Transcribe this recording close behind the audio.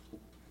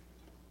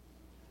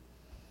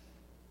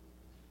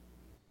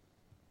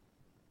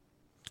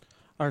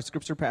Our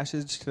scripture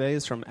passage today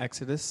is from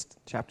Exodus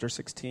chapter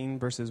 16,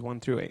 verses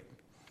 1 through 8.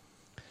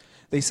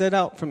 They set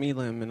out from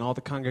Elim, and all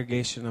the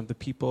congregation of the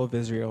people of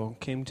Israel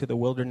came to the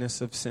wilderness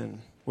of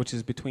Sin, which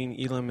is between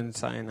Elim and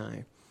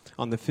Sinai,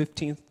 on the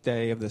 15th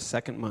day of the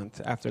second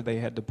month after they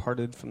had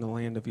departed from the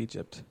land of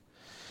Egypt.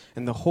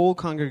 And the whole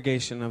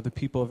congregation of the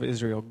people of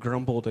Israel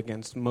grumbled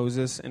against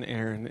Moses and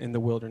Aaron in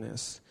the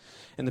wilderness.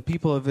 And the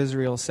people of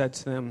Israel said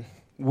to them,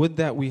 "Would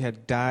that we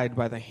had died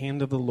by the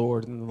hand of the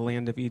Lord in the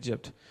land of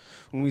Egypt,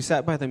 when we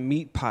sat by the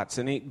meat pots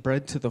and ate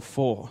bread to the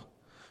full.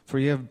 For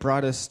you have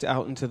brought us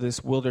out into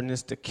this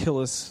wilderness to kill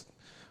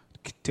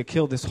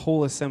this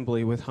whole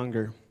assembly with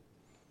hunger."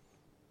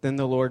 Then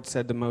the Lord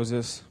said to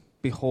Moses,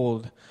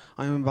 "Behold,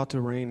 I am about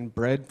to rain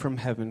bread from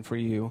heaven for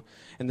you,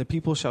 and the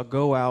people shall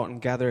go out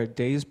and gather a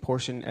day's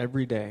portion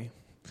every day,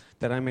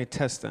 that I may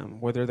test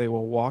them, whether they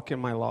will walk in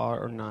my law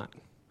or not.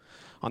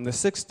 On the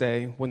sixth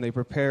day, when they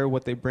prepare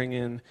what they bring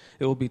in,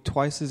 it will be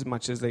twice as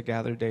much as they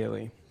gather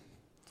daily."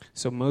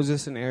 So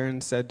Moses and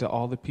Aaron said to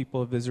all the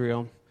people of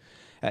Israel,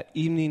 "At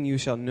evening you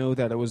shall know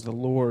that it was the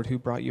Lord who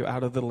brought you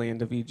out of the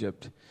land of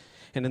Egypt.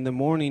 And in the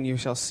morning you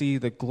shall see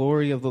the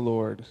glory of the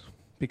Lord,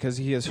 because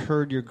he has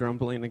heard your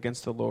grumbling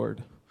against the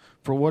Lord.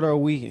 For what are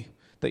we,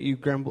 that you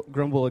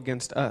grumble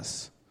against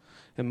us?"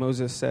 And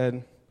Moses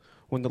said,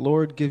 "When the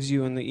Lord gives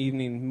you in the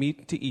evening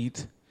meat to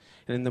eat,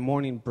 and in the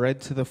morning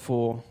bread to the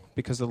full,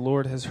 because the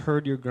Lord has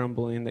heard your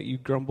grumbling, that you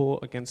grumble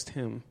against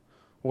him,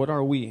 what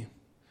are we?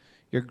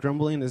 Your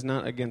grumbling is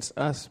not against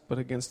us, but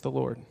against the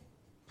Lord."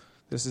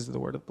 This is the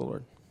word of the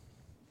Lord.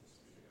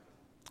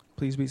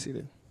 Please be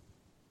seated.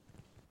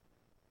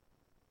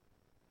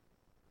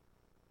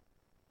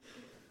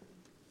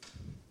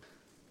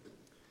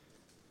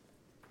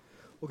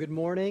 Well, good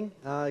morning.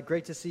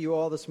 Great to see you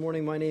all this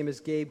morning. My name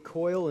is Gabe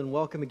Coyle, and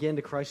welcome again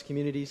to Christ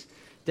Community's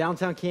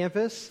downtown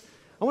campus.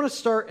 I want to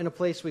start in a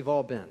place we've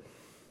all been.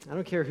 I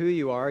don't care who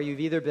you are. You've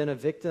either been a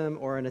victim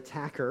or an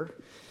attacker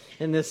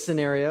in this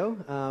scenario.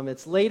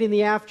 It's late in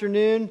the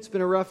afternoon. It's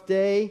been a rough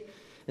day.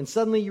 And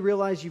suddenly you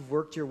realize you've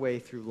worked your way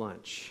through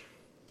lunch.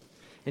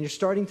 And you're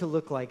starting to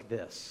look like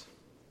this.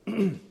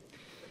 In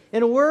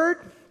a word,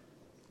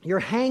 you're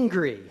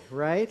hangry,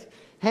 right?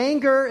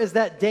 Hanger is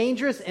that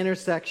dangerous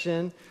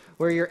intersection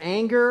where your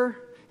anger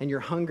and your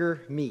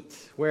hunger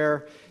meet,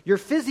 where your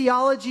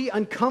physiology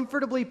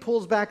uncomfortably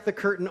pulls back the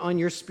curtain on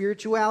your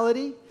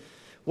spirituality.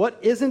 What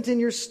isn't in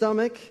your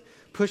stomach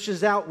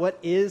pushes out what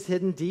is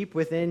hidden deep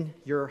within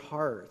your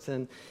heart.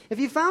 And if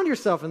you found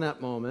yourself in that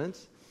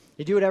moment,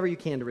 you do whatever you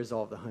can to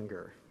resolve the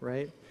hunger,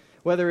 right?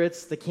 Whether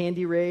it's the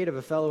candy raid of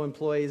a fellow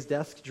employee's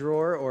desk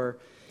drawer or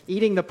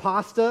eating the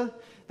pasta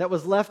that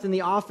was left in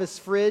the office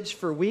fridge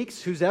for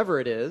weeks, whosever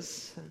it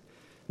is.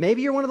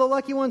 Maybe you're one of the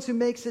lucky ones who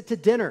makes it to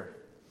dinner.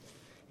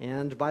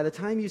 And by the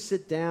time you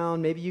sit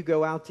down, maybe you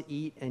go out to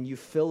eat and you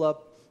fill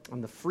up on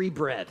the free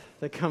bread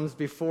that comes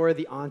before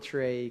the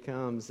entree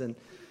comes. And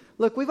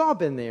look, we've all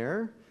been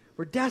there.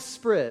 We're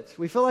desperate.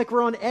 We feel like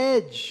we're on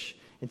edge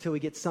until we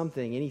get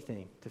something,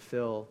 anything, to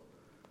fill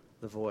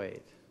the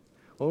void.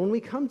 Well, when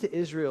we come to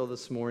Israel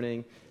this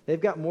morning, they've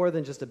got more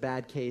than just a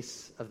bad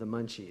case of the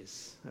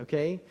munchies,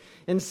 okay?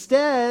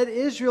 Instead,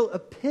 Israel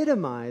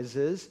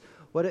epitomizes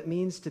what it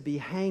means to be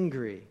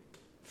hangry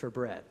for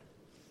bread.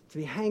 To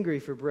be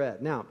hangry for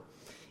bread. Now,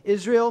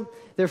 Israel,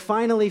 they're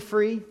finally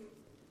free.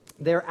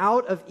 They're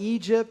out of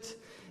Egypt.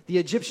 The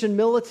Egyptian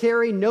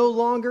military no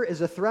longer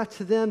is a threat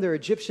to them. Their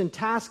Egyptian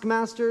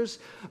taskmasters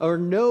are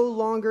no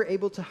longer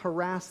able to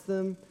harass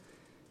them.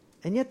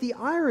 And yet the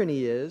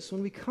irony is,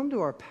 when we come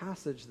to our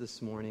passage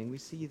this morning, we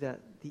see that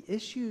the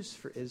issues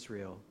for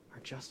Israel are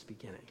just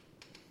beginning.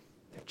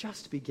 They're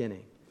just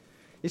beginning.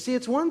 You see,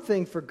 it's one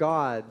thing for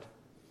God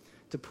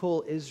to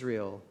pull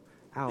Israel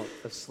out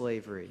of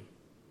slavery.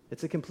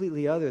 It's a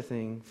completely other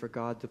thing for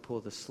God to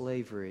pull the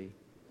slavery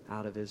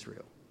out of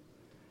Israel.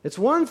 It's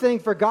one thing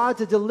for God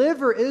to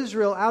deliver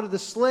Israel out of the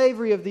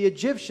slavery of the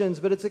Egyptians,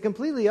 but it's a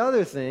completely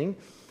other thing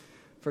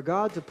for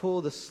God to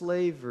pull the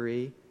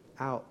slavery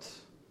out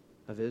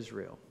of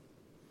Israel.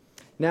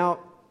 Now,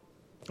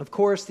 of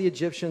course, the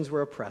Egyptians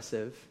were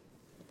oppressive,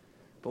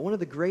 but one of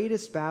the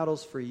greatest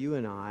battles for you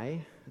and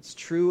I, it's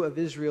true of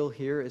Israel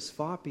here, is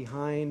fought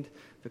behind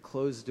the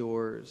closed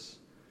doors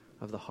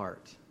of the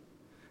heart.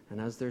 And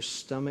as their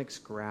stomachs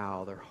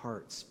growl, their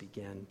hearts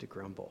begin to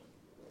grumble.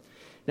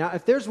 Now,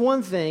 if there's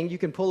one thing you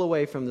can pull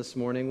away from this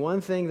morning,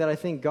 one thing that I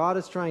think God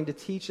is trying to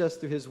teach us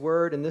through His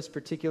Word in this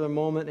particular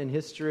moment in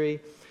history,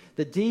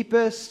 the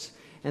deepest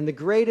and the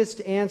greatest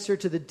answer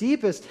to the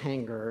deepest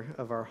hunger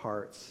of our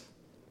hearts.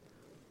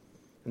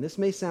 And this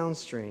may sound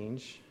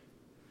strange,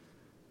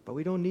 but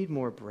we don't need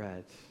more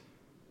bread.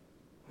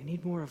 We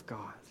need more of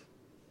God.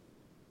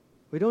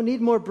 We don't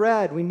need more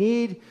bread. We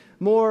need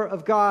more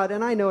of God.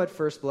 And I know at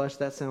first blush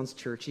that sounds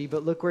churchy,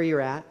 but look where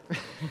you're at.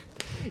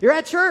 You're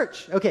at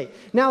church. Okay,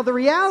 now the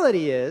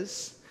reality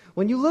is,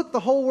 when you look the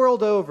whole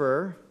world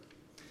over,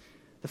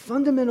 the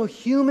fundamental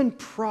human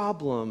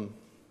problem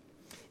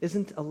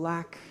isn't a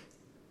lack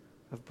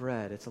of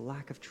bread. It's a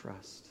lack of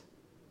trust.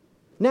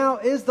 Now,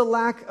 is the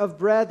lack of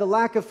bread, the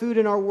lack of food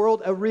in our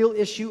world a real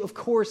issue? Of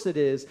course it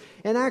is.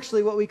 And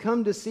actually what we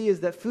come to see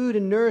is that food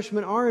and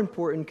nourishment are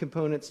important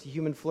components to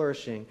human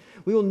flourishing.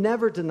 We will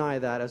never deny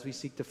that as we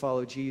seek to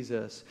follow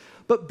Jesus.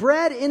 But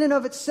bread in and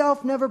of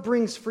itself never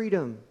brings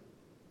freedom.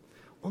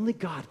 Only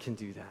God can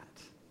do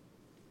that.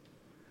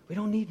 We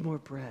don't need more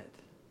bread.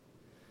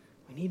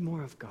 We need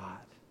more of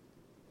God,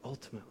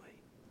 ultimately.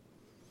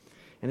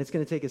 And it's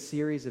going to take a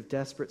series of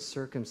desperate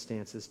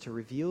circumstances to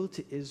reveal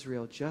to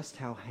Israel just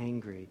how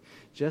hangry,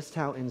 just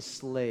how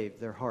enslaved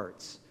their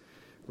hearts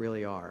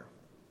really are.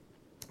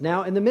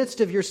 Now, in the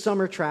midst of your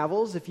summer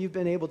travels, if you've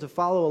been able to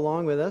follow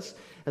along with us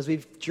as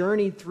we've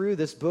journeyed through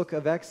this book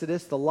of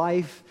Exodus, the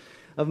life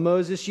of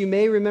Moses, you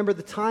may remember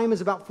the time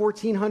is about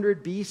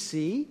 1400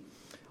 BC.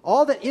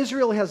 All that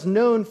Israel has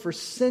known for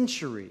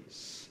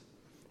centuries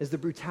is the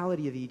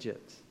brutality of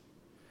Egypt.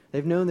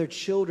 They've known their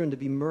children to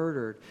be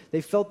murdered. They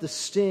felt the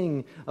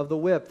sting of the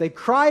whip. They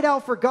cried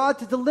out for God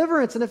to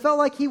deliverance, and it felt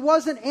like he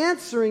wasn't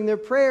answering their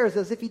prayers,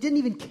 as if he didn't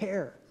even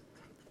care.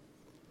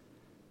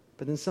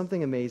 But then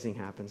something amazing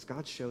happens.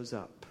 God shows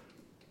up.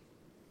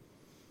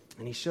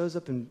 And he shows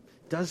up and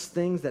does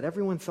things that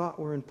everyone thought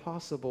were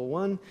impossible.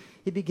 One,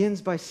 he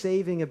begins by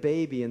saving a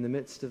baby in the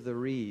midst of the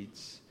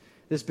reeds.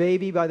 This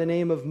baby, by the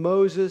name of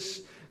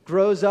Moses,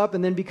 grows up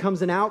and then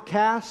becomes an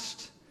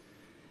outcast.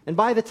 And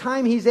by the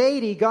time he's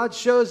 80, God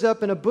shows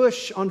up in a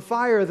bush on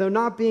fire, though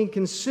not being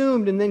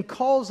consumed, and then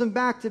calls him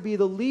back to be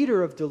the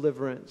leader of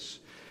deliverance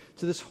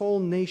to this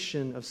whole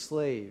nation of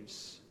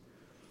slaves.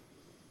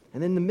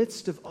 And in the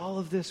midst of all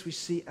of this, we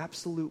see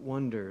absolute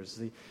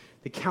wonders.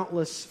 The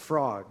countless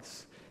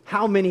frogs,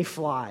 how many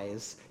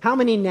flies, how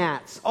many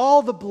gnats,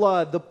 all the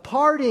blood, the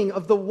parting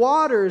of the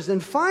waters,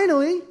 and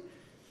finally,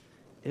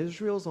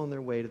 Israel's on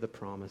their way to the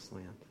promised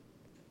land.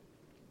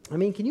 I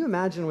mean, can you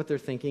imagine what they're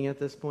thinking at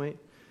this point?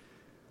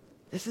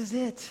 This is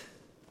it.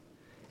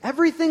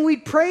 Everything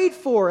we'd prayed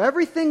for,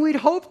 everything we'd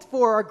hoped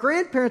for, our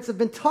grandparents have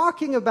been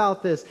talking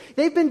about this.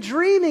 They've been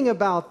dreaming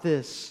about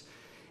this.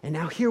 And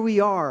now here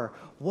we are,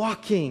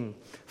 walking,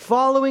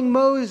 following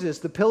Moses,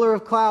 the pillar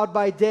of cloud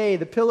by day,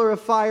 the pillar of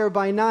fire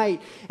by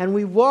night. And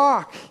we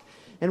walk,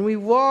 and we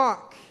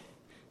walk,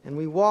 and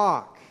we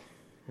walk,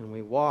 and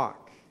we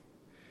walk,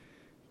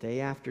 day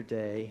after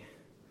day,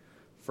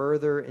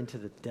 further into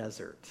the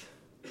desert,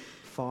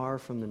 far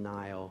from the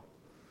Nile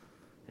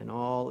and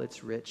all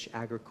its rich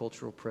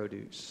agricultural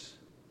produce.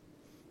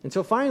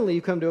 Until finally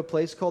you come to a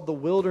place called the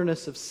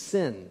Wilderness of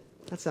Sin.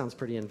 That sounds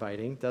pretty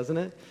inviting, doesn't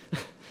it?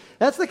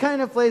 That's the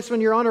kind of place when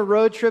you're on a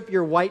road trip,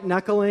 you're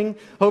white-knuckling,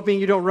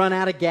 hoping you don't run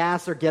out of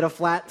gas or get a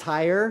flat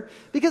tire,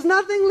 because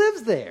nothing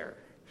lives there.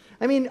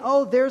 I mean,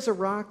 oh, there's a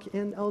rock,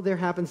 and oh, there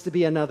happens to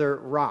be another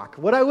rock.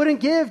 What I wouldn't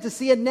give to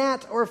see a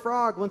gnat or a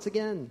frog once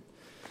again.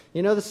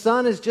 You know, the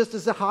sun is just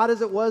as hot as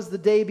it was the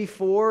day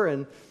before,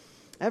 and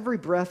every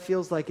breath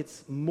feels like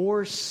it's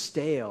more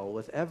stale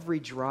with every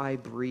dry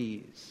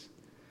breeze.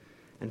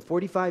 And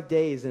 45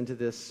 days into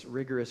this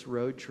rigorous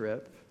road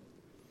trip,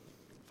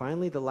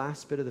 finally the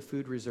last bit of the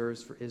food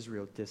reserves for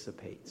Israel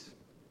dissipates.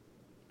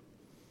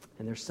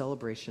 And their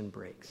celebration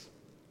breaks.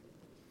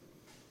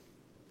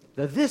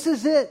 The "this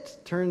is it"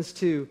 turns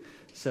to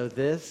 "so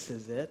this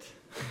is it."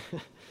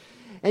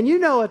 And you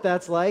know what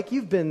that's like.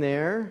 You've been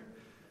there.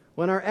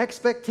 When our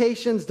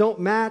expectations don't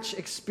match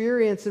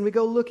experience and we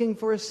go looking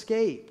for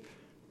escape.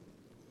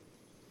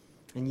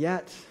 And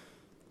yet,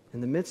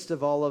 in the midst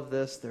of all of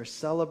this, their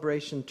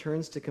celebration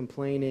turns to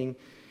complaining,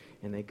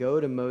 and they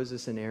go to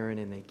Moses and Aaron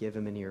and they give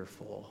him an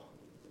earful.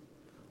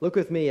 Look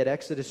with me at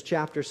Exodus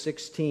chapter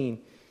 16,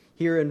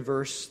 here in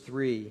verse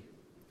 3.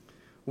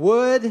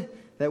 Would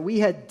that we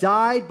had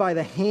died by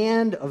the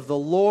hand of the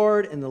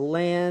Lord in the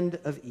land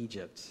of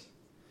Egypt.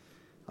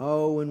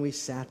 Oh, when we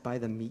sat by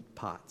the meat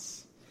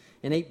pots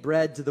and ate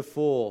bread to the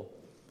full.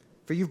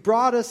 For you've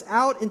brought us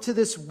out into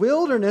this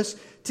wilderness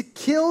to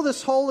kill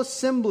this whole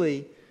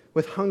assembly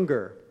with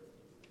hunger.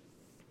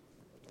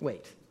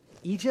 Wait,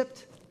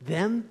 Egypt?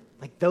 Them?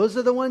 Like those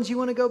are the ones you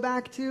want to go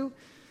back to?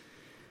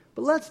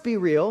 But let's be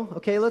real,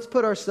 okay? Let's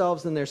put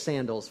ourselves in their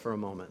sandals for a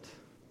moment.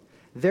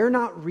 They're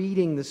not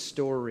reading the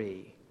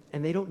story,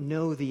 and they don't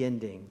know the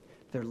ending.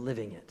 They're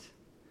living it.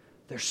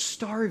 They're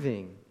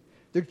starving.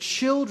 Their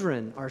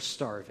children are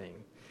starving.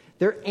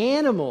 Their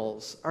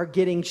animals are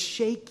getting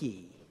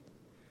shaky.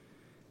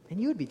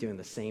 And you would be doing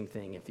the same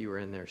thing if you were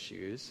in their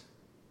shoes.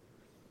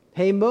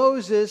 Hey,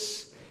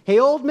 Moses. Hey,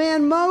 old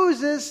man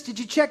Moses, did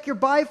you check your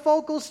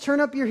bifocals? Turn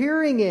up your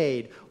hearing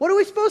aid. What are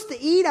we supposed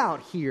to eat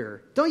out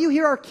here? Don't you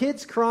hear our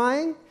kids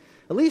crying?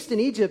 At least in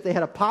Egypt, they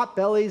had a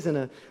Potbellies and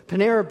a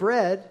Panera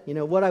Bread. You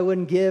know, what I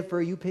wouldn't give for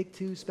a You Pick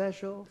Two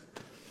special.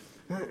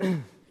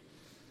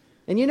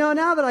 And you know,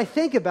 now that I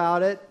think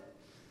about it,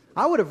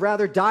 I would have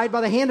rather died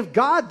by the hand of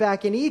God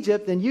back in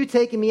Egypt than you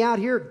taking me out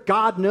here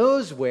God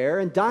knows where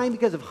and dying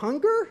because of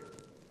hunger?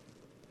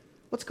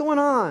 What's going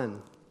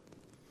on?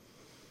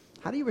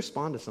 How do you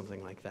respond to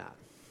something like that?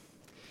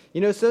 You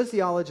know,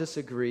 sociologists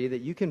agree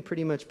that you can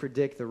pretty much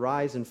predict the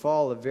rise and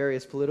fall of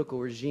various political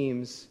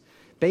regimes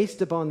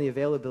based upon the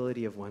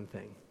availability of one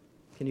thing.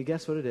 Can you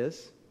guess what it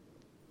is?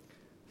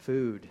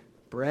 Food,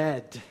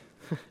 bread.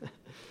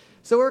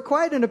 So we're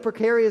quite in a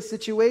precarious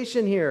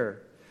situation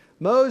here.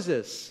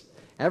 Moses,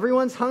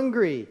 everyone's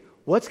hungry.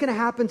 What's going to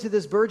happen to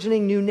this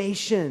burgeoning new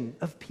nation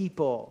of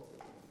people?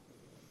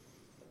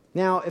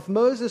 Now, if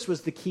Moses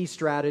was the key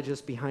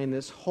strategist behind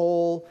this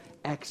whole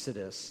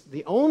Exodus,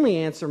 the only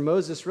answer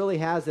Moses really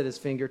has at his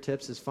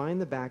fingertips is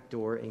find the back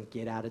door and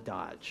get out of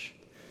Dodge.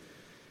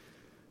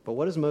 But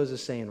what does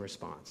Moses say in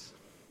response?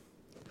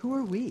 Who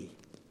are we?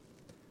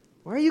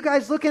 Why are you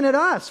guys looking at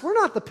us? We're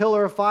not the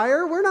pillar of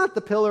fire. We're not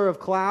the pillar of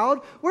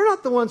cloud. We're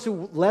not the ones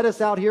who led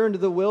us out here into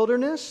the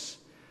wilderness.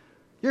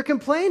 Your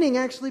complaining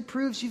actually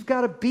proves you've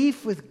got a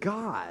beef with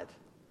God.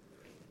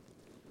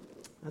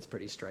 That's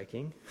pretty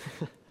striking.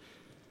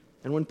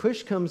 And when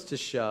push comes to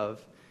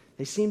shove,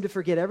 they seem to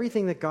forget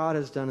everything that God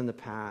has done in the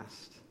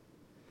past,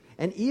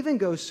 and even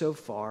go so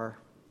far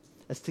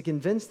as to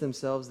convince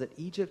themselves that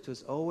Egypt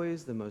was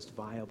always the most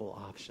viable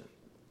option.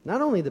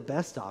 Not only the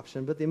best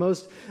option, but the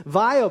most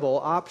viable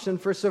option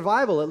for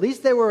survival. At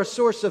least they were a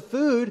source of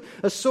food,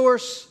 a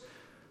source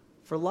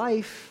for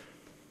life.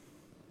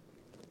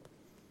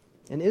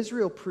 And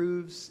Israel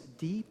proves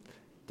deep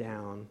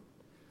down,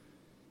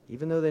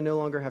 even though they no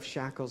longer have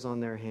shackles on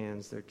their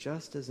hands, they're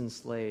just as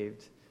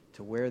enslaved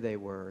to where they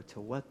were,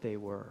 to what they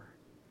were,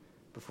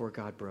 before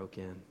God broke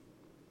in.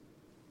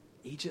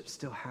 Egypt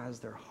still has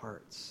their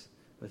hearts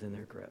within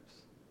their grips.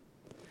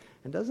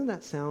 And doesn't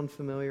that sound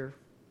familiar?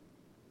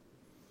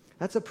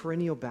 That's a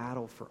perennial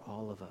battle for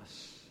all of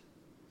us.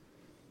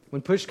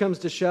 When push comes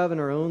to shove in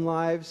our own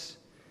lives,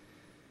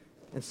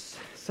 and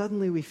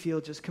suddenly we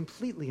feel just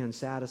completely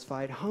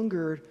unsatisfied,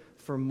 hungered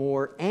for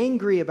more,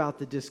 angry about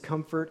the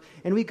discomfort,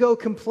 and we go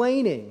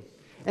complaining.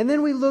 And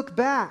then we look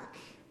back.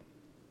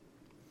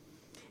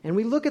 And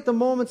we look at the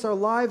moments our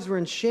lives were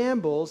in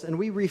shambles, and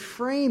we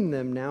reframe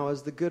them now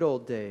as the good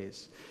old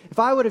days. If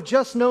I would have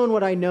just known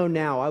what I know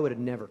now, I would have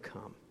never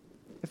come.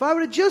 If I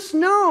would have just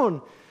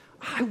known,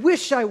 I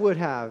wish I would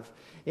have.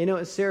 You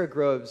know, Sarah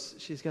Groves,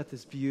 she's got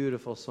this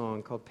beautiful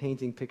song called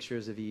Painting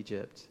Pictures of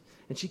Egypt.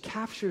 And she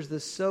captures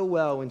this so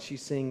well when she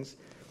sings,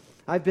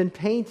 I've been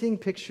painting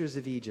pictures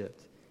of Egypt,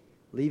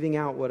 leaving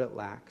out what it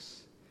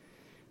lacks.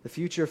 The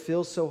future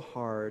feels so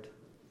hard,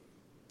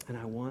 and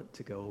I want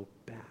to go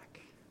back.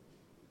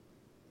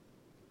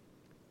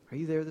 Are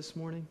you there this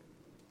morning?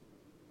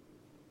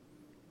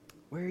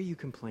 Where are you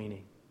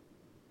complaining?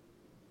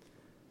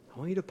 I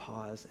want you to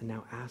pause and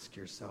now ask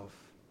yourself,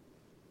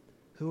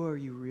 who are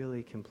you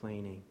really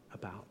complaining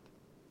about?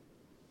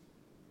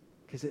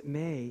 Because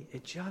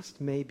it just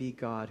may be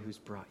God who's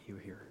brought you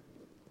here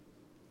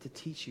to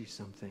teach you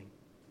something,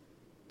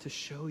 to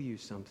show you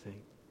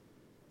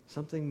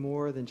something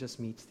more than just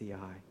meets the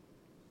eye.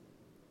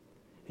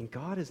 And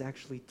God is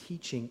actually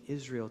teaching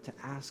Israel to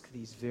ask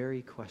these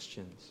very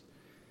questions.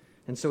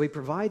 And so he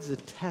provides a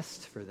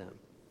test for them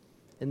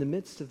in the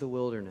midst of the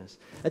wilderness.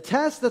 A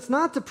test that's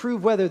not to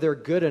prove whether they're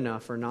good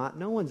enough or not.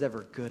 No one's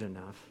ever good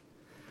enough.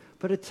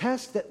 But a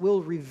test that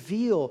will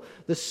reveal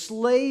the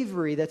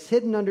slavery that's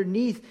hidden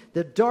underneath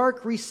the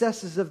dark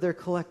recesses of their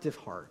collective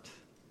heart.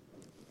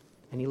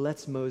 And he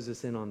lets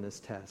Moses in on this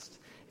test.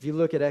 If you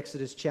look at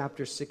Exodus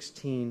chapter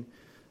 16,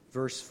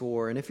 verse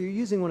 4, and if you're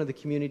using one of the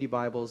community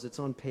Bibles, it's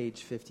on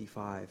page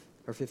 55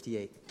 or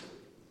 58.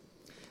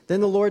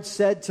 Then the Lord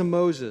said to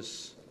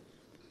Moses,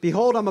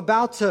 Behold, I'm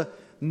about to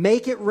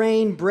make it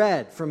rain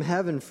bread from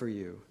heaven for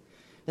you.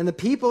 And the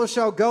people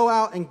shall go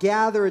out and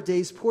gather a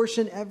day's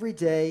portion every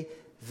day,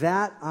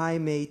 that I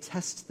may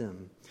test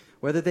them,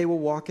 whether they will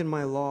walk in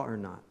my law or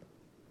not.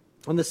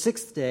 On the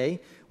sixth day,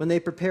 when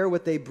they prepare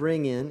what they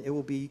bring in, it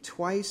will be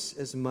twice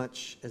as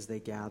much as they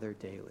gather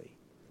daily.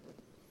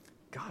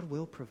 God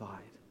will provide.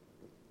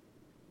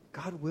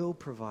 God will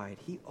provide.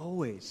 He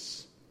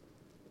always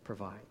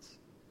provides.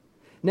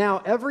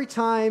 Now, every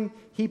time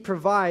he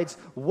provides,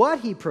 what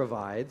he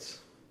provides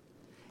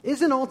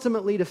isn't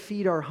ultimately to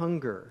feed our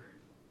hunger,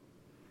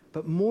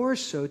 but more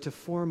so to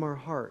form our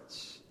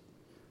hearts.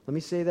 Let me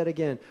say that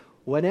again.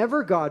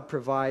 Whenever God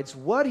provides,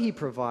 what he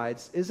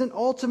provides isn't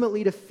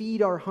ultimately to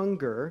feed our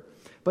hunger,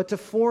 but to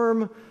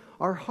form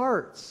our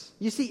hearts.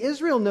 You see,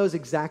 Israel knows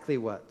exactly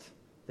what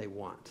they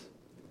want,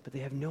 but they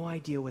have no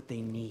idea what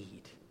they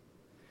need.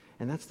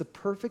 And that's the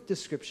perfect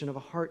description of a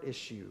heart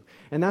issue.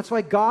 And that's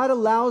why God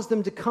allows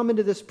them to come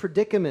into this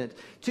predicament,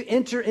 to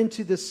enter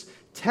into this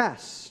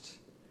test.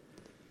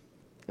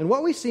 And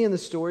what we see in the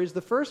story is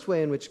the first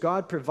way in which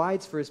God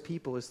provides for his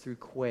people is through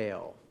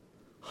quail.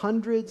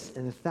 Hundreds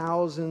and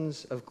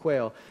thousands of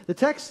quail. The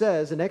text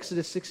says in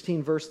Exodus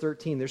 16, verse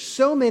 13, there's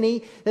so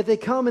many that they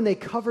come and they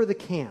cover the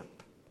camp.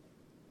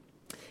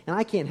 And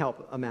I can't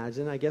help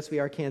imagine, I guess we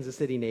are Kansas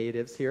City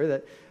natives here,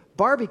 that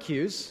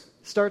barbecues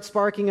start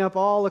sparking up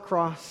all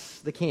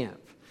across the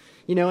camp.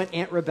 You know, and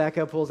Aunt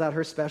Rebecca pulls out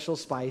her special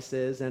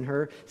spices and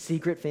her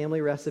secret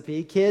family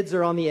recipe. Kids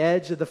are on the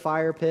edge of the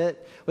fire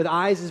pit with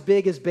eyes as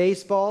big as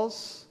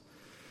baseballs.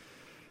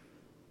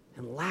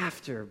 And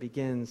laughter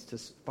begins to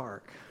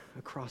spark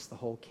across the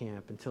whole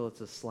camp until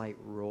it's a slight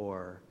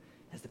roar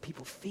as the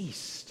people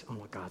feast on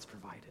what God's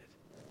provided.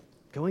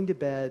 Going to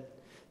bed,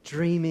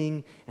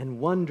 dreaming and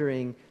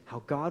wondering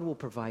how God will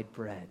provide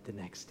bread the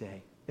next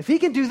day. If he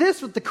can do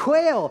this with the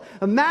quail,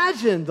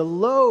 imagine the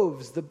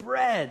loaves, the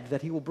bread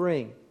that he will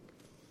bring.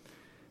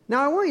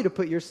 Now, I want you to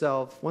put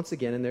yourself once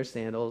again in their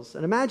sandals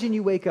and imagine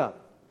you wake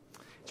up.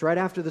 It's right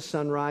after the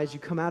sunrise. You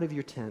come out of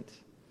your tent,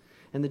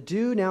 and the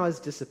dew now has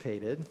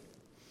dissipated,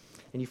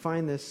 and you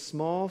find this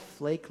small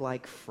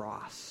flake-like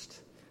frost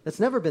that's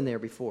never been there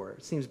before.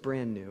 It seems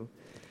brand new.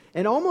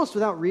 And almost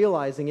without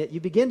realizing it, you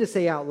begin to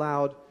say out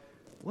loud,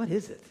 "What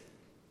is it?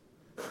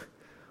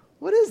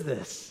 What is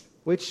this?"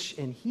 Which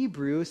in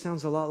Hebrew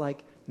sounds a lot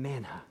like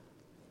manna,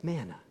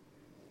 manna,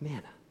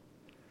 manna.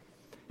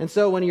 And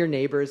so one of your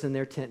neighbors in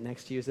their tent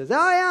next to you says,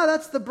 "Oh yeah,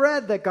 that's the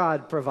bread that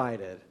God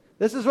provided.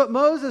 This is what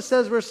Moses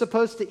says we're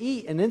supposed to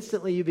eat." And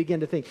instantly you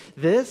begin to think,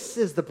 this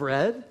is the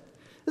bread?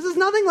 This is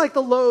nothing like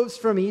the loaves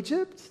from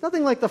Egypt,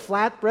 nothing like the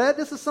flatbread.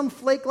 This is some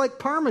flake-like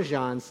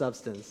Parmesan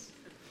substance.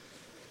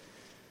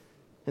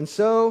 And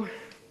so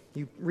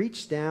you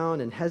reach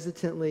down and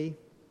hesitantly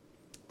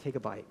take a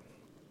bite.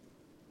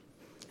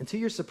 And to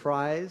your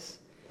surprise,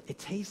 it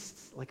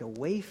tastes like a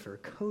wafer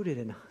coated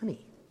in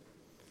honey.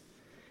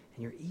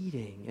 And you're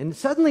eating. And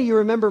suddenly you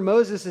remember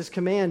Moses'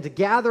 command to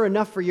gather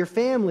enough for your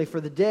family for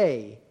the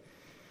day.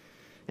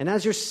 And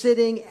as you're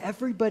sitting,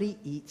 everybody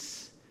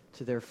eats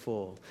to their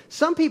full.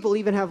 Some people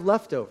even have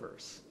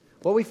leftovers.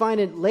 What we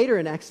find later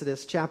in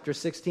Exodus chapter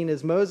 16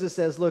 is Moses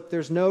says, look,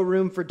 there's no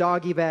room for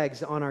doggy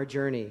bags on our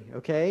journey,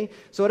 okay?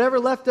 So whatever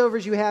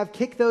leftovers you have,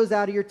 kick those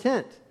out of your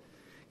tent.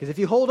 Because if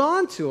you hold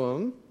on to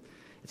them,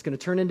 it's going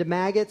to turn into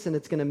maggots and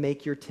it's going to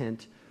make your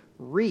tent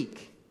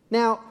reek.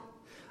 Now,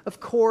 of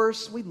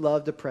course, we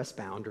love to press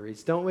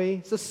boundaries, don't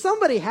we? So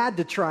somebody had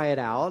to try it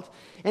out,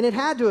 and it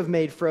had to have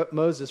made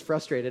Moses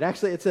frustrated.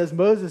 Actually, it says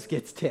Moses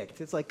gets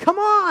ticked. It's like, come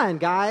on,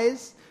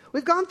 guys.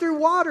 We've gone through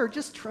water.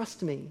 Just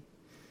trust me.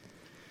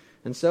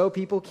 And so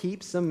people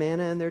keep some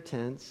manna in their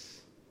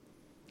tents,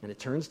 and it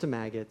turns to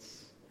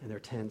maggots, and their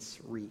tents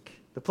reek.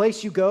 The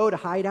place you go to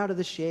hide out of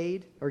the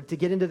shade, or to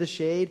get into the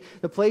shade,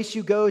 the place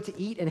you go to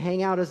eat and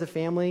hang out as a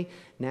family,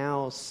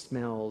 now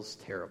smells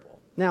terrible.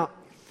 Now,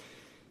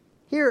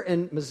 here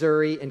in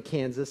Missouri and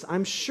Kansas,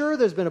 I'm sure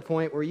there's been a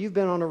point where you've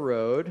been on a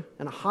road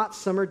on a hot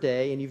summer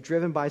day and you've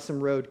driven by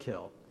some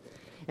roadkill.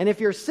 And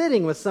if you're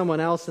sitting with someone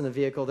else in the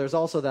vehicle, there's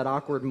also that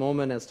awkward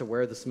moment as to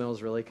where the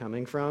smell's really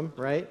coming from,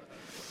 right?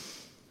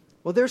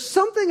 Well, there's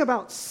something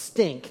about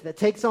stink that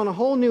takes on a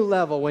whole new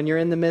level when you're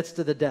in the midst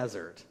of the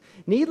desert.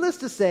 Needless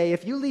to say,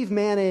 if you leave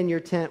manna in your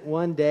tent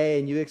one day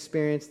and you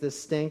experience this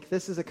stink,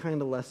 this is a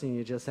kind of lesson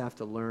you just have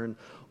to learn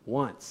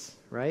once,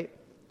 right?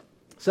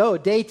 So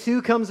day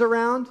 2 comes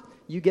around.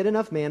 You get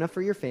enough manna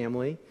for your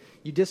family.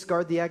 You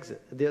discard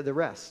the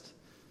rest.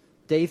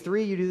 Day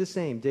 3, you do the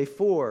same. Day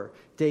 4,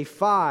 day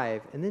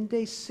 5, and then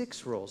day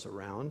 6 rolls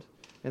around,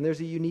 and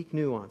there's a unique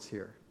nuance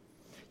here.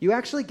 You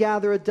actually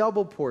gather a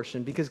double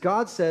portion because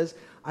God says,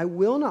 I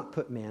will not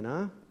put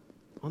manna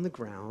on the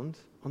ground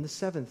on the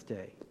 7th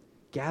day.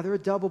 Gather a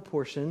double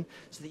portion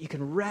so that you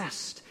can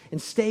rest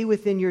and stay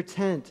within your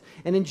tent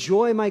and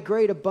enjoy my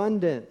great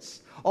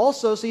abundance.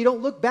 Also, so you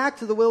don't look back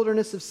to the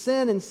wilderness of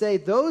sin and say,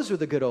 those were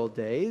the good old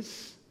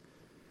days.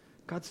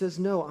 God says,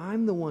 no,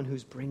 I'm the one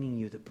who's bringing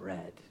you the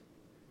bread.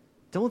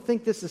 Don't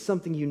think this is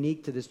something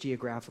unique to this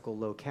geographical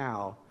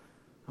locale.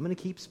 I'm going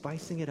to keep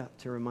spicing it up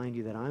to remind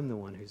you that I'm the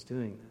one who's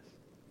doing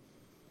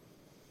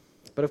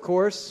this. But of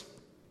course,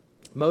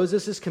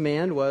 Moses'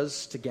 command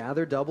was to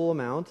gather double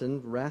amount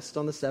and rest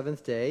on the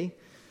 7th day.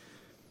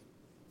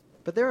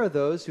 But there are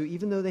those who,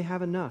 even though they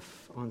have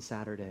enough on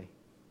Saturday,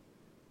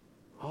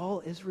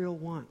 all Israel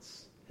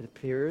wants, it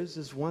appears,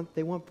 is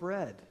they want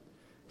bread.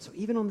 So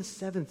even on the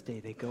 7th day,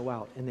 they go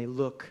out and they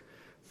look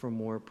for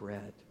more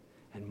bread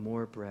and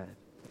more bread.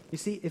 You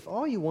see, if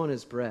all you want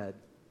is bread,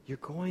 you're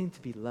going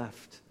to be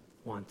left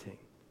wanting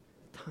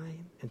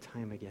time and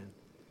time again.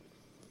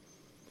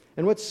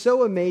 And what's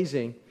so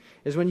amazing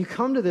is when you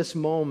come to this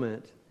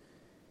moment,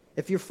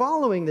 if you're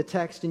following the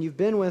text and you've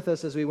been with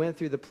us as we went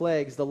through the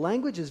plagues, the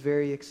language is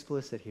very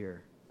explicit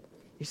here.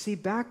 You see,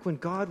 back when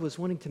God was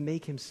wanting to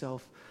make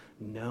himself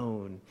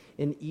known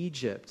in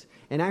Egypt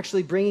and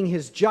actually bringing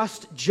his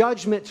just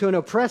judgment to an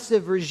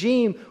oppressive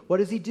regime, what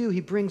does he do?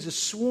 He brings a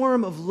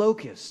swarm of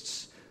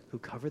locusts who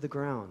cover the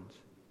ground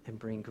and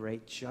bring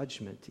great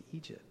judgment to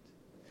Egypt.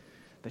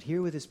 But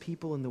here with his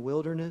people in the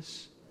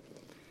wilderness,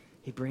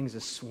 he brings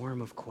a swarm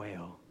of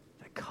quail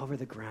that cover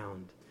the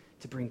ground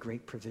to bring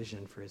great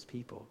provision for his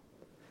people.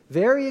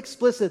 Very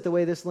explicit the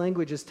way this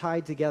language is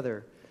tied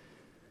together.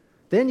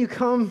 Then you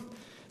come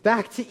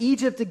back to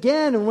Egypt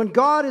again, and when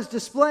God is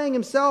displaying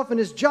himself in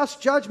his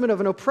just judgment of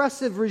an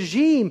oppressive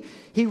regime,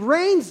 he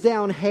rains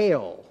down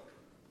hail.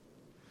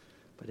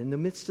 But in the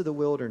midst of the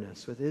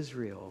wilderness with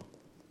Israel,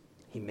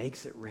 he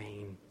makes it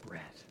rain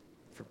bread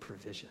for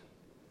provision.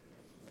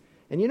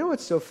 And you know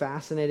what's so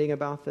fascinating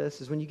about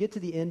this is when you get to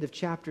the end of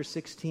chapter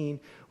 16,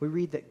 we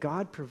read that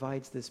God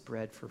provides this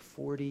bread for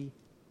 40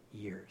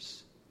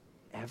 years.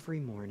 Every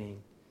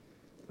morning,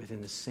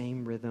 within the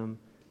same rhythm,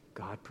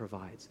 God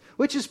provides,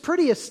 which is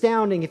pretty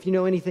astounding if you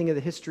know anything of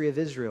the history of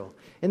Israel.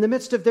 In the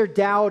midst of their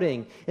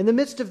doubting, in the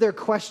midst of their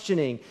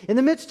questioning, in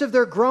the midst of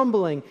their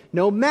grumbling,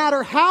 no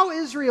matter how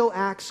Israel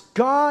acts,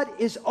 God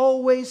is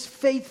always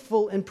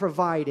faithful in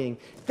providing.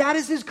 That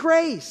is his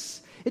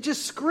grace. It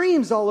just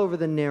screams all over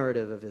the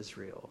narrative of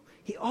Israel.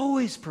 He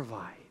always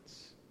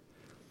provides.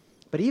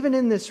 But even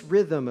in this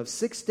rhythm of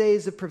 6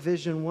 days of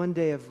provision, 1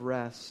 day of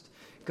rest,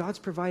 God's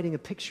providing a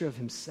picture of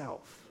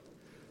himself.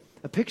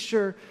 A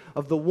picture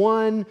of the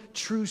one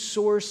true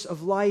source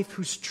of life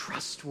who's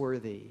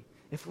trustworthy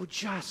if we'll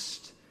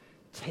just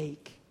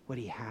take what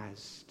he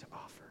has to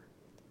offer.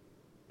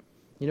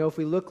 You know, if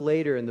we look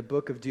later in the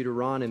book of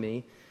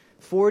Deuteronomy,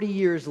 40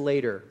 years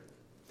later,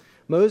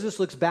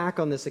 Moses looks back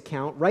on this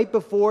account right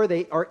before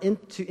they are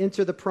to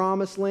enter the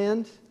promised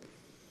land.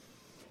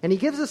 And he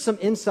gives us some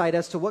insight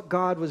as to what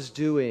God was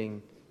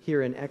doing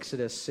here in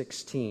Exodus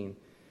 16.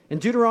 In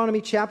Deuteronomy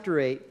chapter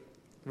 8,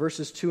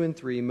 verses 2 and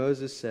 3,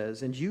 Moses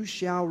says, "And you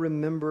shall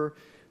remember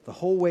the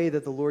whole way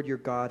that the Lord your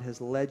God has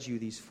led you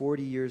these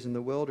 40 years in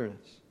the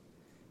wilderness,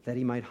 that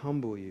he might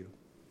humble you,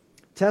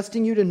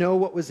 testing you to know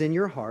what was in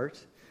your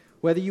heart,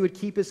 whether you would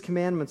keep his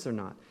commandments or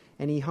not.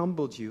 And he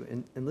humbled you,"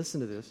 and listen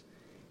to this,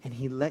 "and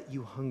he let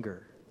you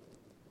hunger,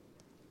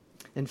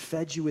 and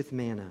fed you with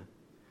manna,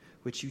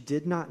 which you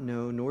did not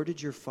know, nor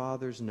did your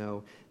fathers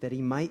know, that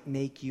he might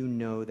make you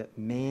know that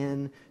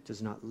man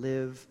does not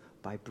live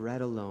by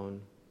bread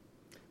alone,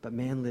 but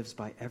man lives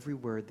by every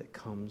word that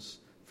comes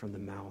from the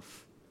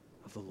mouth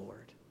of the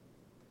Lord."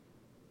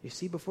 You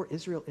see, before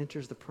Israel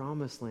enters the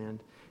promised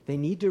land, they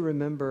need to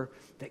remember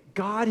that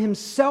God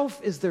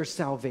himself is their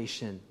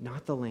salvation,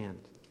 not the land.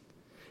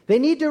 They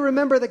need to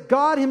remember that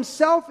God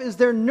himself is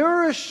their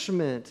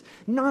nourishment,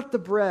 not the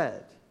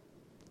bread.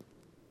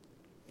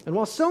 And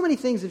while so many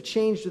things have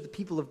changed with the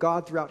people of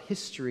God throughout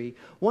history,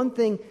 one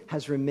thing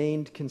has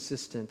remained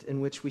consistent in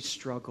which we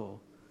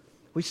struggle.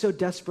 We so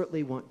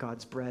desperately want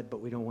God's bread,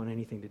 but we don't want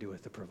anything to do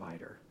with the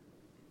provider.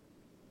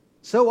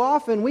 So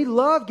often we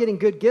love getting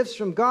good gifts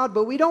from God,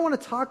 but we don't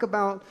want to talk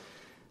about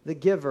the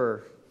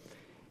giver.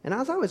 And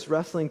as I was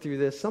wrestling through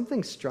this,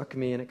 something struck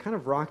me, and it kind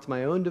of rocked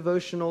my own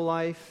devotional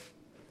life.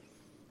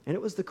 And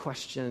it was the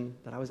question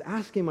that I was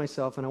asking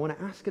myself, and I want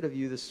to ask it of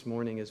you this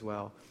morning as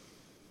well.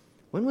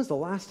 When was the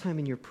last time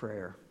in your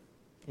prayer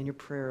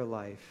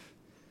life,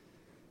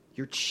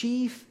 your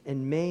chief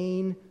and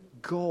main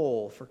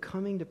goal for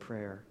coming to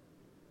prayer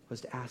was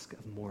to ask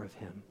of more of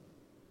him?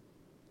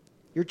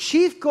 Your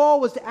chief goal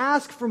was to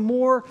ask for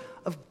more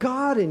of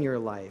God in your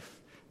life.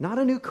 Not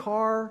a new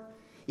car,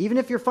 even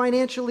if you're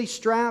financially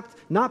strapped,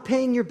 not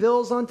paying your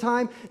bills on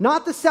time,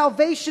 not the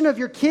salvation of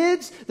your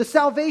kids, the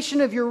salvation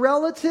of your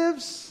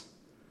relatives,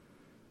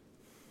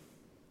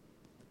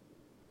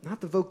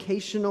 not the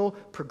vocational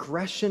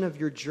progression of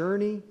your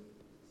journey,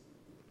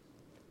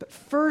 but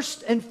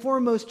first and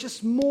foremost,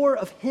 just more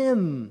of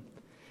him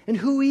and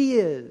who he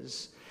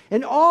is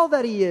and all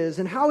that he is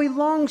and how he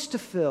longs to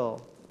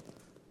fill.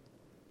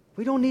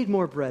 We don't need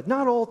more bread,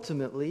 not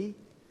ultimately.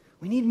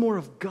 We need more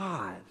of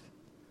God.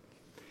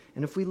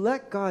 And if we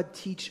let God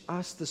teach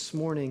us this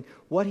morning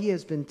what he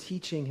has been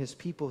teaching his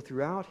people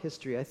throughout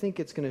history, I think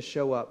it's going to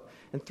show up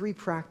in 3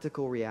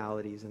 practical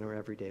realities in our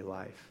everyday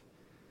life.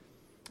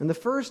 And the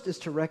first is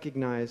to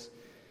recognize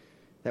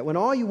that when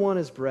all you want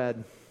is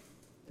bread,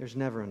 there's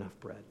never enough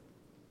bread.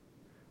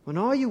 When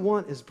all you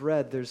want is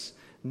bread, there's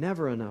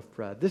never enough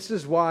bread. This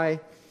is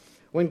why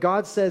when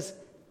God says,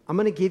 "I'm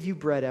going to give you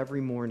bread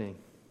every morning,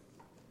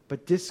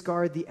 but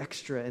discard the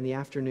extra in the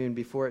afternoon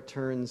before it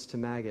turns to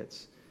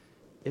maggots,"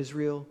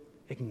 Israel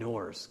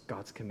ignores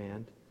God's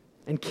command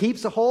and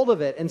keeps a hold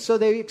of it. And so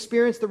they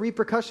experience the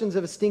repercussions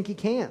of a stinky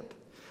camp.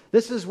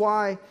 This is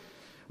why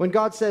when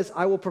God says,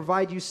 "I will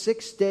provide you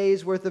 6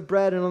 days worth of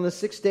bread, and on the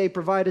 6th day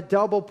provide a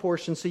double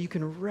portion so you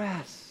can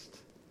rest,"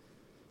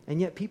 and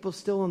yet people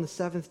still on the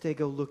 7th day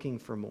go looking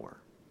for more.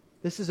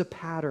 This is a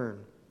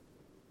pattern.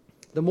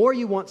 The more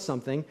you want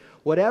something,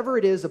 whatever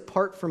it is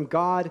apart from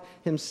God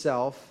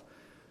himself,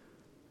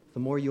 the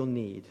more you'll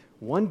need.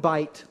 One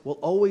bite will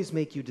always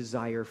make you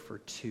desire for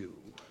 2.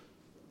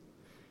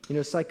 You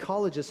know,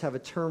 psychologists have a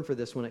term for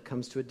this when it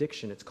comes to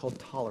addiction. It's called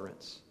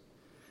tolerance.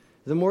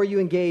 The more you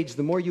engage,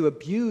 the more you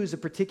abuse a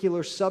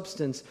particular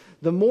substance,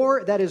 the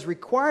more that is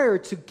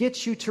required to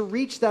get you to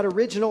reach that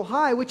original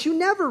high, which you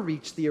never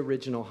reach the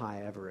original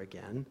high ever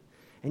again.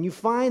 And you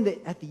find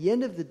that at the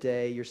end of the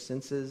day, your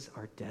senses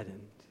are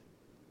deadened.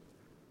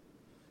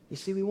 You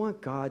see, we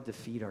want God to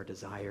feed our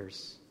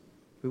desires.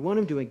 We want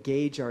him to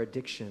engage our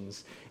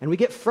addictions. And we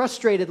get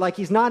frustrated like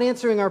he's not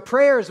answering our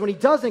prayers when he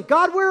doesn't.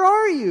 "God, where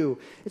are you?"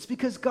 It's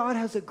because God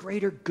has a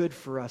greater good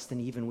for us than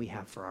even we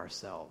have for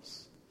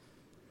ourselves.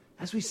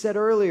 As we said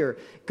earlier,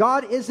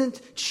 God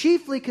isn't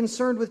chiefly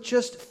concerned with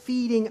just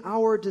feeding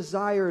our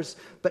desires,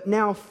 but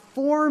now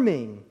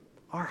forming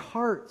our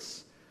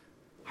hearts,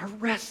 our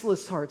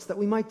restless hearts, that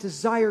we might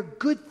desire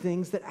good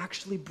things that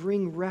actually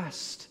bring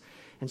rest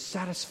and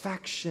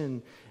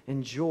satisfaction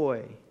and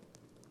joy.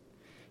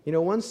 You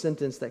know, one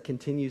sentence that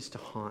continues to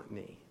haunt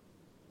me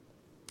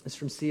is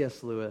from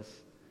C.S. Lewis.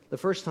 The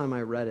first time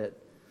I read it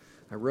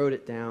I wrote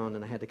it down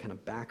and I had to kind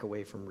of back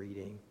away from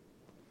reading.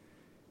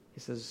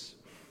 He says,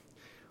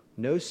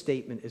 no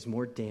statement is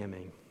more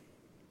damning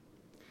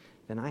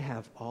than I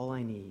have all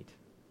I need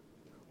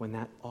when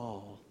that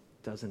all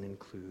doesn't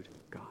include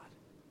God.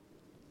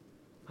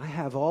 I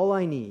have all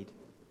I need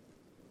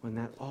when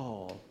that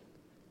all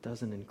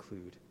doesn't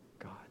include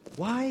God.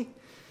 Why?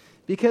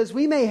 Because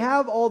we may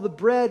have all the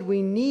bread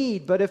we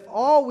need, but if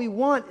all we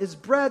want is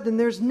bread, then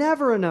there's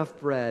never enough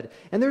bread.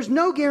 And there's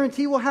no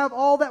guarantee we'll have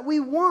all that we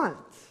want.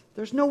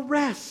 There's no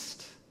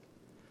rest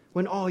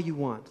when all you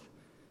want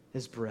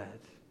is bread.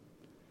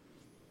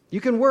 You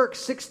can work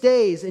 6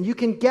 days and you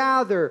can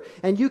gather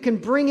and you can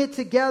bring it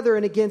together,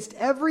 and against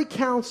every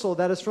counsel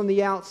that is from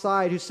the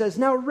outside who says,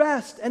 now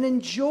rest and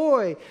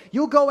enjoy.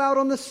 You'll go out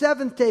on the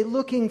seventh day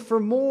looking for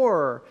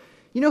more.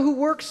 You know who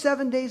works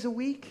 7 days a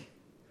week?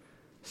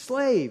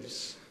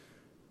 Slaves.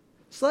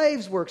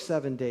 Slaves work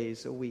 7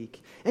 days a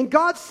week. And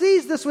God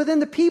sees this within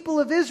the people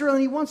of Israel,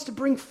 and He wants to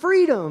bring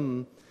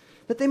freedom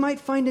that they might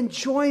find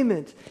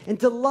enjoyment and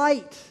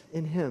delight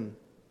in Him.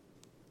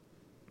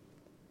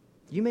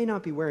 You may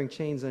not be wearing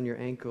chains on your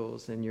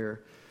ankles and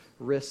your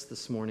wrists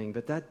this morning,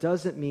 but that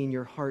doesn't mean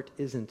your heart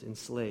isn't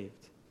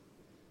enslaved.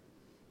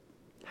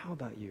 How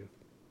about you?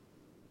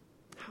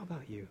 How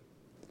about you?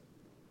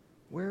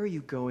 Where are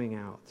you going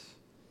out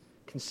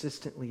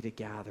consistently to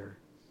gather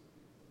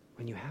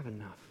when you have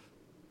enough?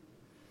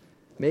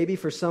 Maybe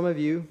for some of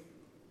you,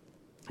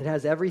 it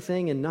has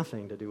everything and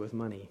nothing to do with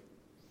money.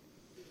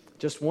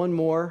 Just one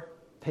more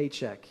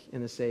paycheck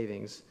in the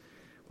savings.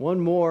 One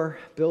more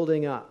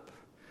building up.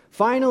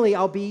 Finally,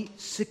 I'll be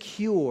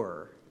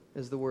secure,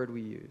 is the word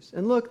we use.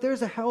 And look,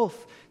 there's a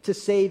health to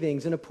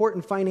savings and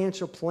important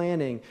financial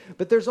planning,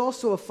 but there's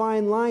also a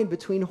fine line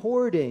between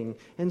hoarding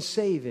and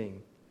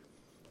saving.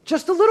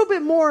 Just a little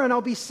bit more and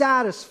I'll be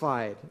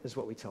satisfied, is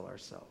what we tell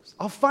ourselves.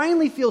 I'll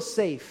finally feel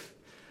safe.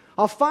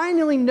 I'll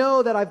finally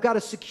know that I've got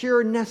a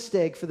secure nest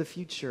egg for the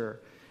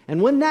future.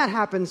 And when that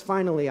happens,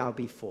 finally I'll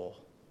be full.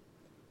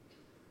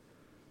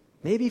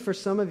 Maybe for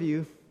some of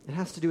you, it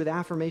has to do with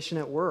affirmation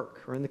at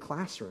work or in the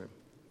classroom.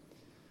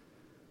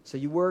 So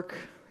you work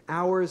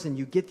hours and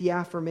you get the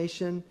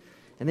affirmation,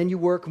 and then you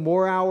work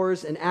more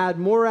hours and add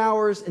more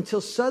hours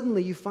until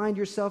suddenly you find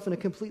yourself in a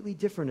completely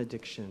different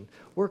addiction,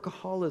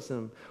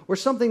 workaholism, or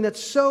something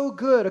that's so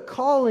good, a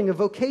calling, a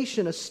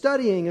vocation, a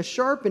studying, a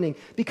sharpening,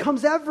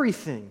 becomes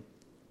everything.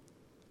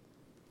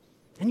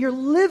 And you're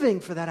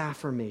living for that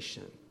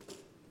affirmation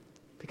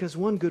because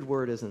one good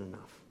word isn't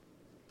enough.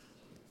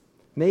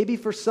 Maybe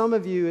for some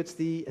of you, it's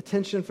the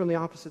attention from the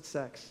opposite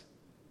sex.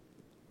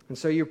 And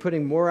so you're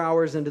putting more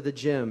hours into the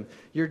gym.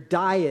 Your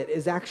diet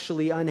is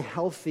actually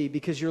unhealthy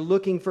because you're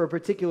looking for a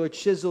particular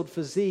chiseled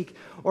physique.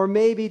 Or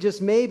maybe,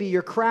 just maybe,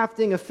 you're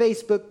crafting a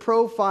Facebook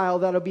profile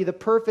that'll be the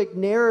perfect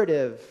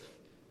narrative.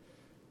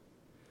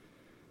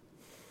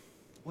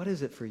 What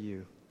is it for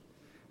you?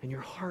 And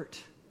your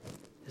heart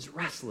is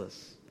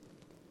restless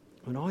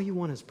when all you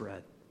want is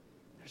bread.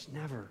 There's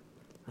never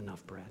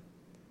enough bread.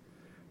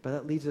 But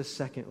that leads us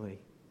secondly.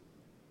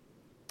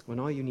 When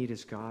all you need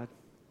is God,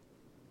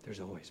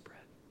 there's always bread.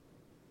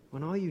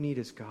 When all you need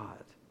is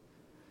God,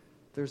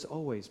 there's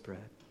always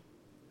bread.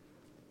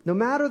 No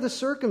matter the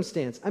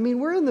circumstance. I mean,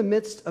 we're in the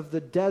midst of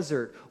the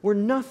desert where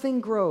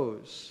nothing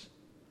grows,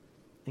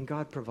 and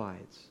God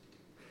provides.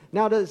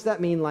 Now, does that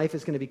mean life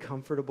is going to be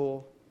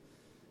comfortable?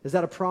 Is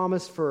that a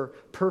promise for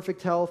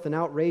perfect health and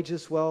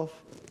outrageous wealth?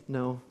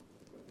 No.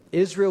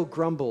 Israel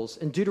grumbles.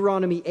 In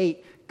Deuteronomy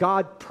 8,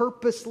 God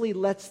purposely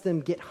lets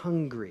them get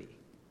hungry.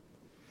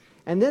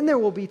 And then there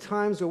will be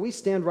times where we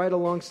stand right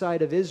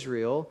alongside of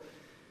Israel,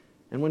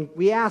 and when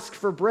we ask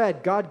for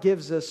bread, God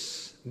gives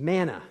us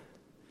manna.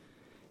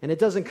 And it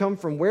doesn't come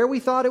from where we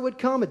thought it would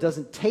come. It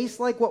doesn't taste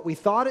like what we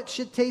thought it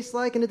should taste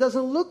like. And it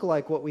doesn't look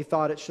like what we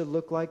thought it should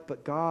look like.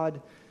 But God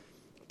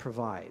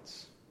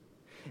provides.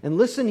 And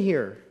listen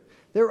here.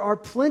 There are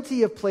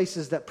plenty of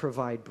places that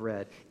provide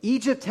bread.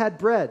 Egypt had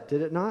bread,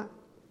 did it not?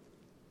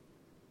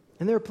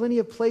 And there are plenty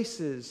of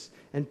places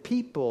and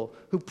people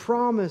who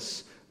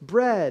promise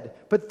bread.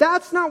 But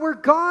that's not where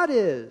God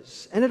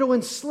is. And it'll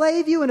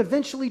enslave you and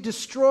eventually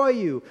destroy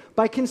you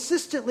by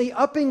consistently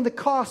upping the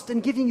cost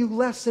and giving you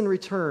less in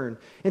return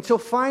until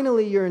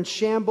finally you're in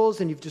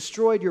shambles and you've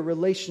destroyed your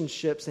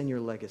relationships and your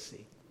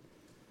legacy.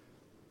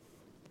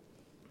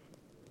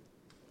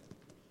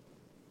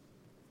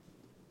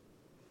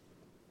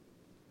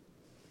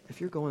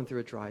 If you're going through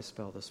a dry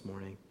spell this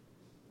morning,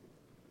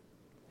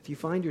 if you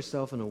find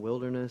yourself in a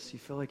wilderness, you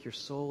feel like your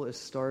soul is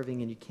starving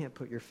and you can't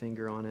put your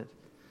finger on it,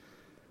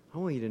 I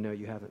want you to know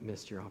you haven't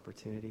missed your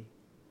opportunity.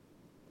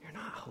 You're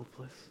not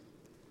hopeless.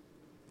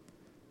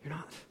 You're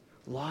not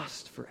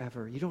lost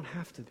forever. You don't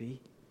have to be.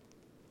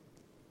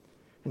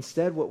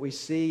 Instead, what we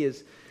see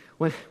is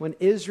when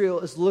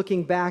Israel is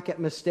looking back at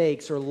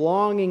mistakes or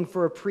longing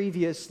for a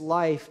previous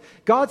life,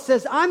 God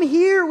says, I'm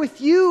here with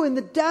you in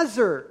the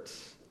desert.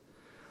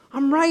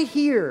 I'm right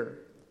here.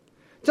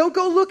 Don't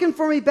go looking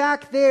for me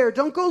back there.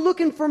 Don't go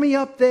looking for me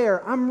up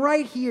there. I'm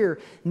right here.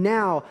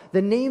 Now,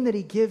 the name that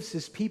He gives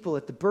His people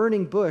at the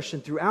burning bush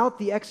and throughout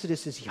the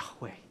Exodus is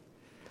Yahweh.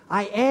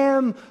 I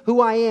am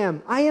who I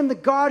am. I am the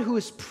God who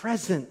is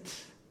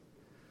present.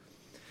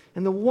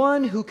 And the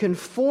one who can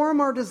form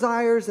our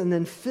desires and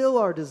then fill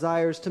our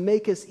desires to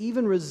make us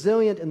even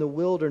resilient in the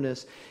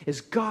wilderness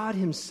is God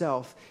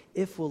himself,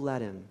 if we'll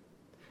let him.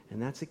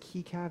 And that's a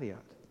key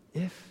caveat.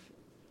 If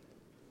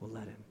we'll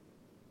let him.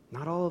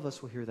 Not all of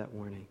us will hear that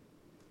warning.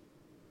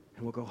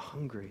 And we'll go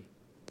hungry.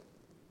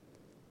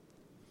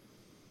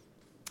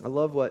 I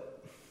love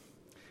what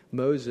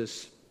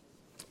Moses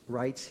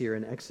writes here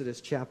in Exodus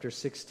chapter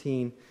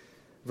 16,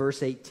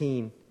 verse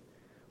 18.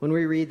 When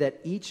we read that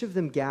each of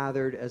them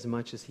gathered as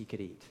much as he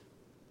could eat.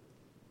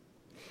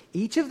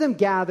 Each of them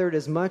gathered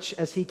as much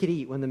as he could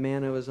eat when the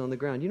manna was on the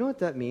ground. You know what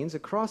that means?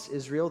 Across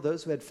Israel,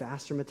 those who had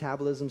faster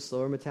metabolisms,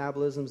 slower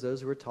metabolisms,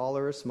 those who were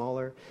taller or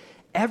smaller,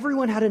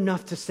 everyone had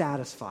enough to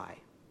satisfy.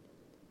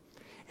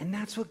 And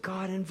that's what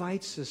God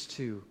invites us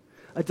to.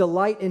 A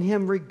delight in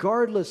him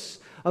regardless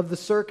of the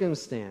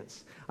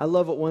circumstance. I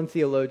love what one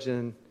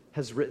theologian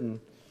has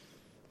written.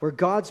 Where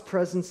God's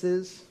presence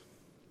is,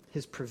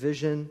 his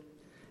provision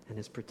and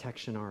his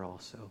protection are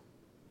also.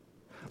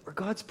 Where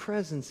God's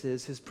presence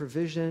is, his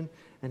provision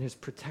and his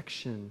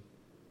protection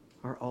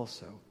are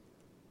also.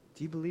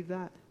 Do you believe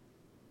that?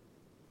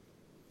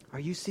 Are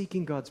you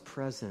seeking God's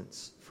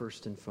presence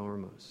first and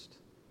foremost?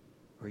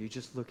 Or are you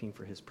just looking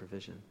for his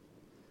provision?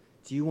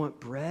 Do you want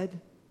bread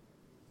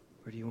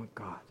or do you want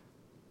God?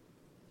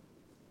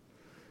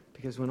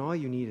 Because when all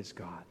you need is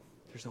God,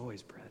 there's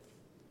always bread.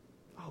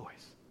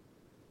 Always.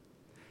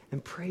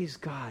 And praise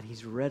God,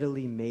 he's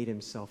readily made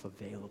himself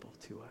available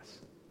to us.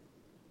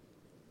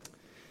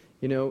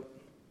 You know,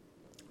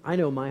 I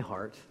know my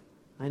heart.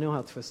 I know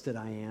how twisted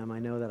I am. I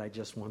know that I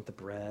just want the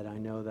bread. I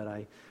know that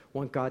I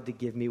want God to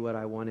give me what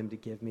I want him to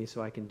give me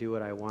so I can do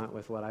what I want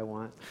with what I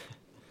want.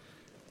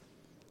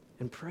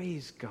 And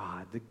praise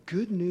God, the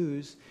good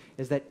news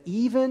is that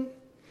even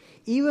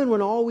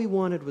when all we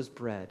wanted was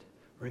bread,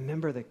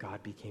 remember that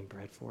God became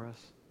bread for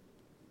us.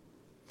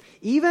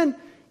 Even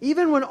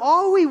when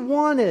all we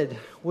wanted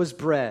was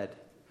bread,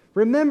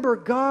 remember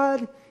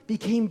God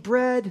became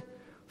bread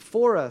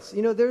for us.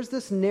 You know, there's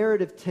this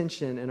narrative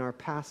tension in our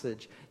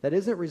passage that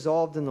isn't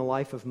resolved in the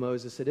life of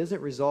Moses. It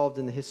isn't resolved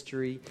in the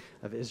history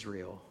of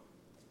Israel.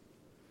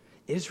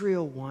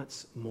 Israel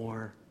wants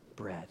more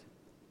bread.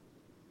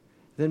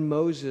 Then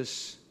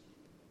Moses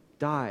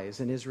dies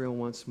and Israel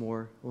wants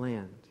more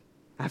land.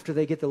 After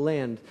they get the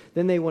land,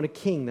 then they want a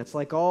king that's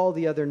like all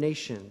the other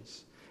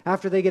nations.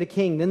 After they get a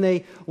king, then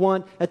they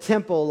want a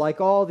temple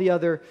like all the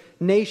other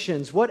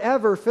nations.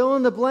 Whatever, fill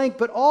in the blank.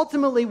 But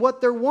ultimately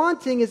what they're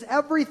wanting is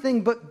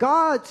everything but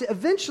God.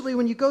 Eventually,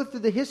 when you go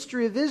through the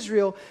history of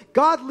Israel,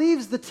 God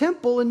leaves the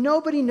temple and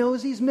nobody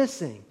knows he's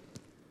missing.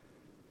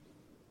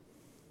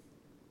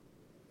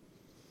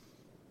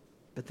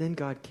 But then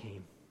God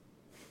came.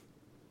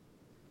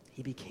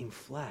 He became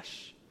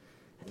flesh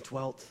and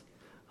dwelt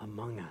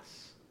among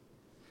us.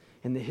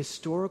 In the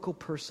historical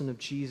person of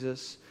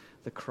Jesus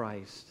the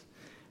Christ.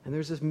 And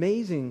there's this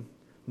amazing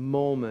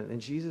moment in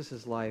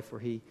Jesus' life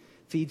where he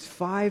feeds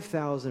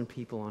 5,000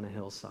 people on a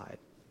hillside.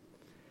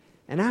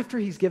 And after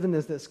he's given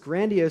this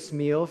grandiose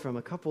meal from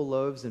a couple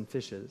loaves and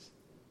fishes,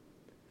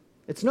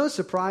 it's no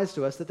surprise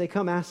to us that they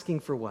come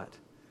asking for what?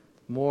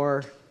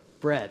 More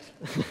bread.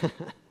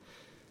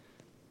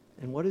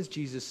 And what does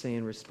Jesus say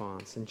in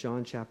response? In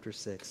John chapter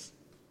 6,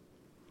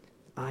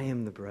 I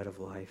am the bread of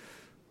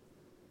life.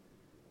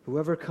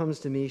 Whoever comes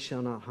to me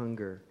shall not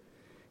hunger,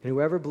 and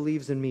whoever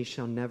believes in me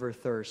shall never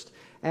thirst.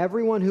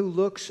 Everyone who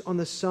looks on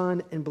the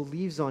Son and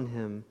believes on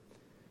him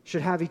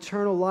should have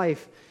eternal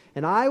life,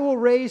 and I will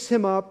raise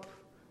him up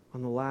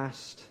on the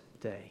last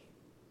day.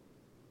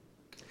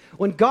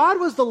 When God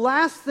was the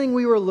last thing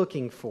we were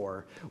looking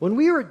for, when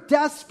we were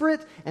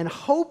desperate and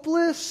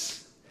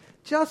hopeless,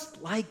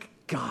 just like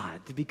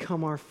God, to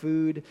become our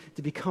food,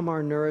 to become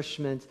our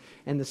nourishment,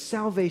 and the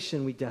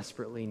salvation we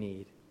desperately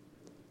need.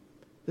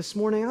 This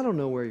morning, I don't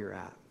know where you're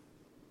at.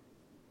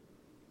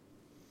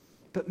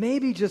 But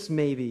maybe, just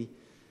maybe,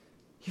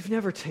 you've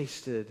never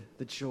tasted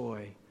the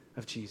joy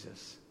of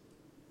Jesus.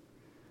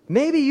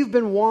 Maybe you've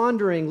been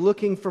wandering,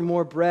 looking for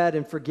more bread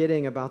and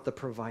forgetting about the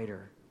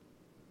provider.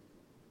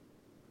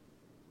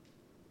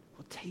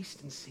 Well,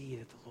 taste and see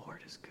that the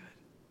Lord is good.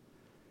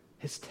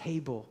 His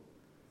table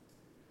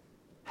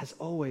has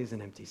always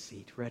an empty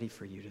seat ready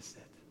for you to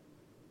sit.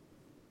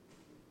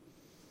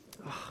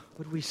 Oh,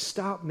 would we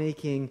stop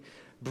making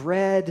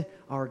bread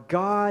our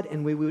God,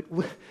 and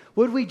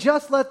would we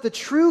just let the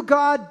true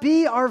God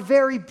be our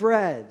very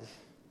bread?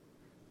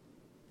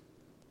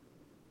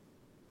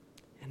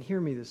 And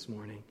hear me this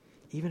morning,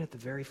 even at the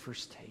very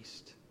first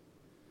taste,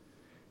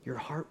 your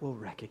heart will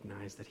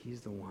recognize that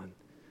he's the one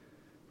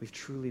we've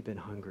truly been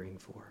hungering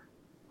for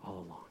all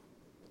along.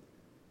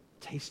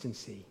 Taste and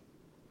see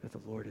that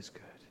the Lord is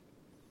good.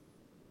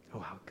 Oh,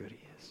 how good he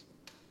is.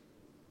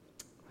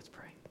 Let's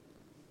pray.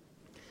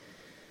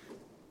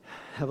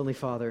 Heavenly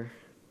Father,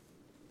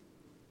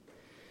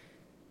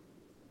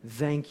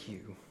 thank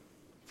you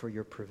for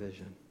your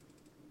provision.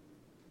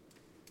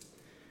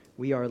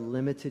 We are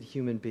limited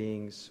human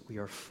beings. We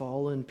are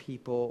fallen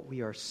people.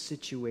 We are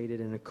situated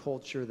in a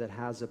culture that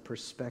has a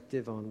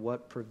perspective on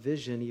what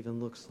provision even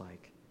looks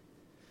like.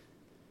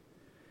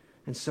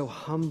 And so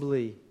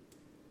humbly,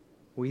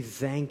 we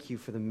thank you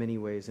for the many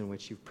ways in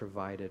which you've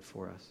provided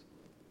for us.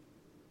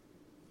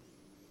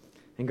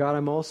 And God,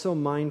 I'm also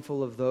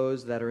mindful of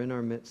those that are in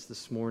our midst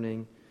this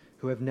morning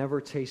who have never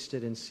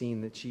tasted and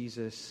seen that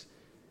Jesus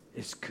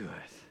is good,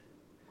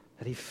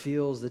 that he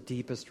feels the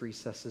deepest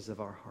recesses of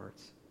our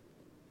hearts.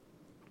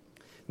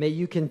 May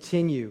you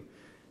continue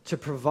to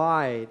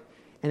provide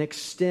and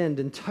extend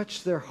and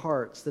touch their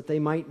hearts that they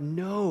might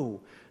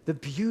know the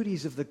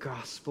beauties of the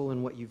gospel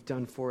and what you've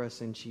done for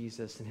us in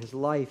Jesus and his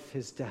life,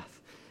 his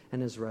death,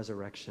 and his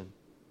resurrection.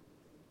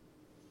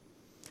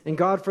 And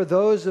God, for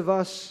those of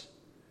us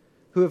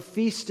who have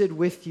feasted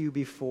with you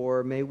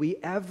before, may we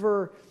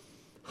ever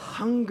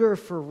hunger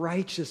for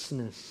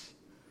righteousness.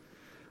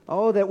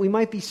 Oh, that we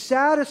might be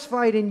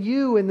satisfied in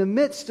you in the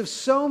midst of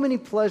so many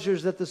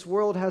pleasures that this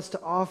world has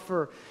to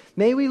offer.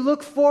 May we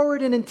look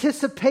forward in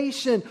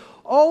anticipation,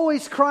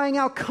 always crying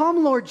out,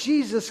 "Come, Lord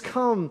Jesus,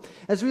 come,"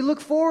 as we look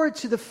forward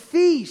to the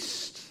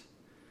feast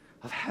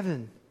of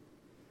heaven,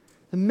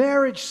 the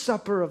marriage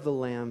supper of the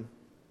Lamb,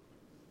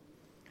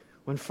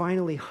 when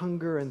finally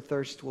hunger and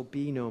thirst will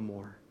be no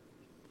more.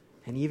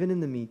 And even in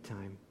the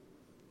meantime,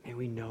 may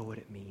we know what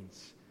it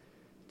means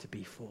to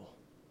be full.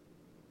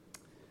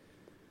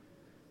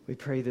 We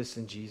pray this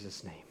in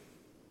Jesus' name,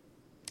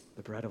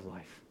 the bread of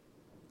life.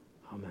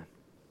 Amen.